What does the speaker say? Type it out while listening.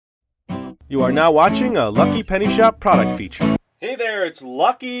You are now watching a Lucky Penny Shop product feature. Hey there, it's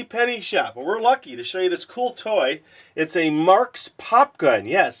Lucky Penny Shop, and we're lucky to show you this cool toy. It's a Marx Pop Gun.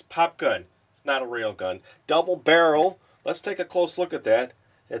 Yes, Pop Gun. It's not a real gun. Double barrel. Let's take a close look at that.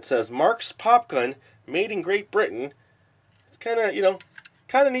 It says Marx Pop Gun, made in Great Britain. It's kind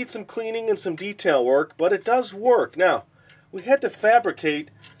of needs some cleaning and some detail work, but it does work. Now, we had to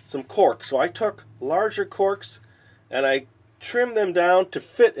fabricate some corks, so I took larger corks and I trimmed them down to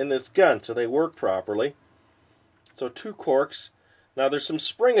fit in this gun so they work properly. So 2 corks. Now there's some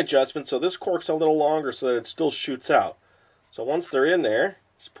spring adjustments, so this cork's a little longer so that it still shoots out. So once they're in there,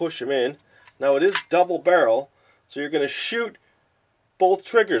 just push them in. Now it is double barrel, so you're going to shoot both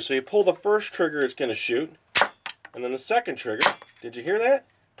triggers. So you pull the first trigger, it's going to shoot, and then the second trigger. Did you hear that?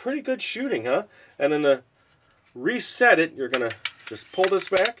 Pretty good shooting, huh? And then to reset it, you're going to just pull this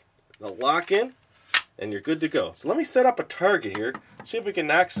back, they'll lock in, and you're good to go. So let me set up a target here, see if we can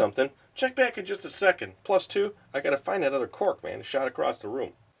knock something. Check back in just a second. +2, I gotta find that other cork, man. It shot across the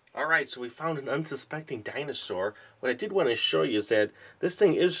room. Alright, so we found an unsuspecting dinosaur. What I did want to show you is that this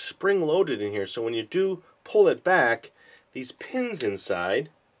thing is spring-loaded in here, so when you do pull it back, these pins inside,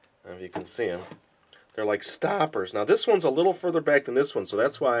 I don't know if you can see them, they're like stoppers. Now this one's a little further back than this one, so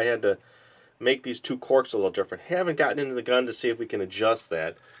that's why I had to make these 2 corks a little different. Haven't gotten into the gun to see if we can adjust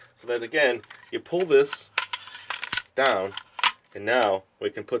that. So that again, you pull this down, and now we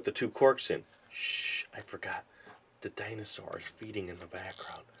can put the 2 corks in. Shh, I forgot. The dinosaur is feeding in the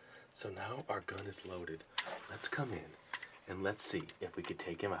background. So now our gun is loaded. Let's come in and let's see if we could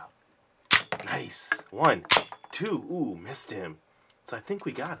take him out. Nice. 1, 2. Ooh, missed him. So I think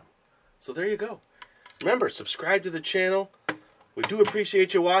we got him. So there you go. Remember, subscribe to the channel. We do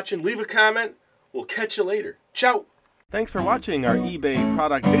appreciate you watching. Leave a comment. We'll catch you later. Ciao. Thanks for watching our eBay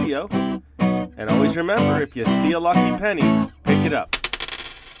product video. And always remember, if you see a lucky penny, pick it up.